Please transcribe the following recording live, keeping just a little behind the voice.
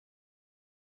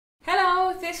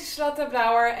this is Zlata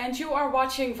and you are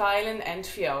watching Violin and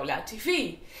Viola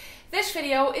TV. This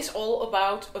video is all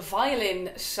about violin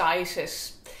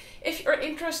sizes. If you're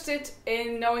interested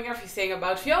in knowing everything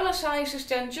about viola sizes,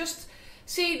 then just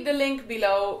see the link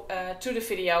below to the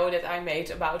video that I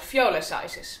made about viola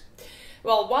sizes.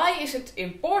 Well, why is it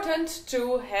important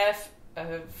to have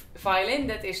a violin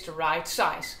that is the right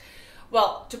size?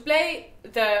 Well, to play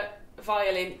the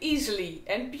violin easily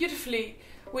and beautifully,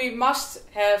 we must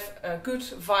have a good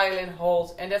violin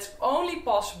hold, and that's only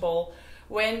possible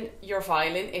when your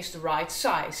violin is the right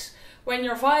size. When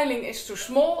your violin is too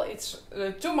small, it's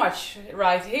too much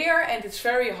right here, and it's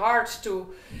very hard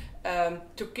to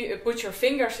put your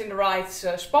fingers in the right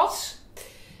spots.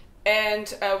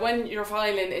 And when your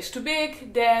violin is too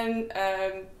big, then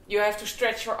you have to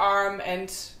stretch your arm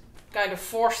and kind of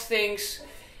force things,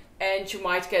 and you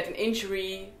might get an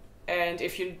injury. And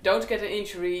if you don't get an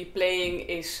injury,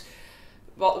 playing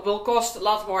will cost a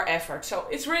lot more effort. So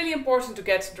it's really important to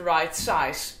get the right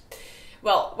size.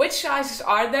 Well, which sizes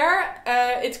are there?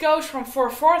 It goes from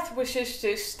 4/4, which is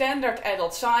the standard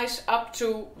adult size, up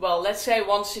to, well, let's say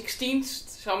 1/16.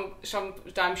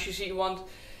 Sometimes you see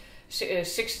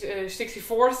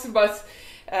 1/64, but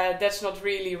that's not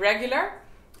really regular.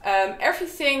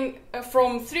 Everything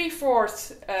from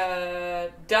 3/4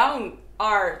 down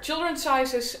are children's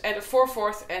sizes, and the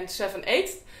 4/4 and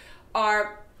 7/8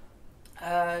 are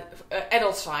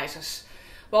adult sizes.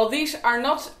 Well, these are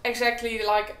not exactly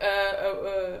like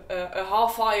a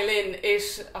half violin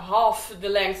is half the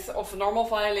length of a normal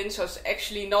violin, so it's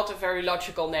actually not a very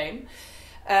logical name.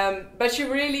 But you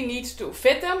really need to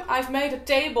fit them. I've made a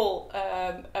table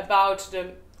about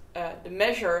the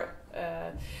measure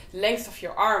length of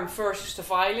your arm versus the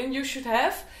violin you should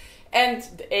have, and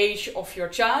the age of your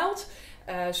child.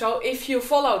 So if you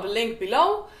follow the link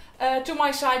below to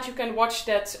my site, you can watch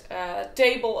that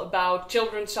table about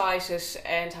children's sizes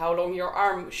and how long your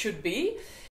arm should be.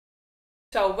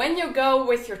 So when you go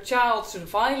with your child to the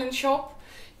violin shop,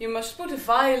 you must put a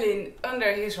violin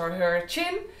under his or her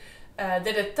chin that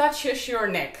it touches your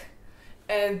neck.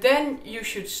 And then you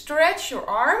should stretch your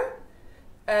arm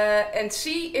and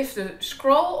see if the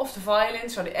scroll of the violin,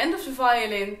 so the end of the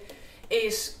violin,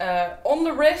 is on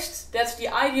the wrist. That's the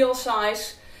ideal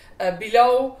size,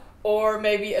 below, or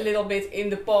maybe a little bit in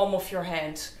the palm of your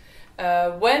hand.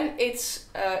 When it's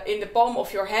in the palm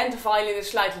of your hand, the violin is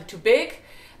slightly too big.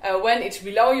 When it's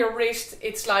below your wrist,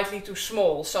 it's slightly too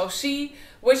small. So see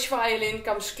which violin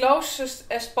comes closest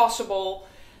as possible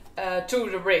to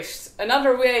the wrist.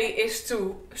 Another way is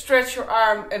to stretch your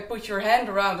arm and put your hand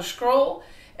around the scroll,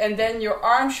 and then your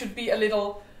arm should be a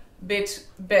little bit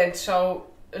bent. So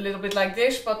a little bit like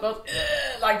this, but not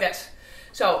like that.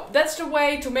 So that's the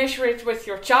way to measure it with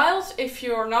your child. If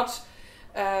you're not,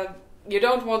 you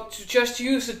don't want to just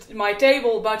use my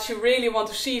table, but you really want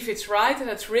to see if it's right, and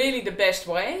that's really the best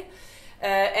way.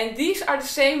 And these are the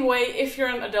same way if you're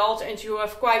an adult and you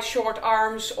have quite short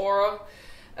arms or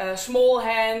small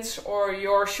hands, or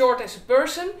you're short as a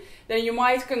person, then you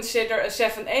might consider a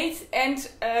 7/8. And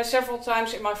several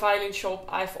times in my violin shop,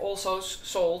 I've also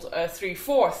sold a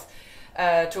 3/4.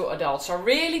 To adults. So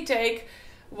really take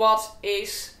what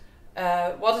is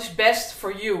best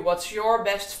for you, what's your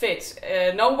best fit.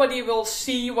 Nobody will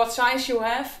see what size you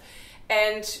have,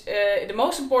 and the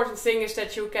most important thing is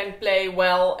that you can play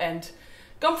well and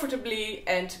comfortably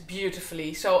and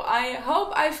beautifully. So I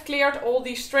hope I've cleared all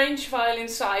these strange violin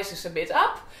sizes a bit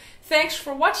up. Thanks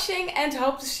for watching, and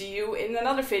hope to see you in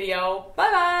another video.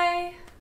 Bye bye!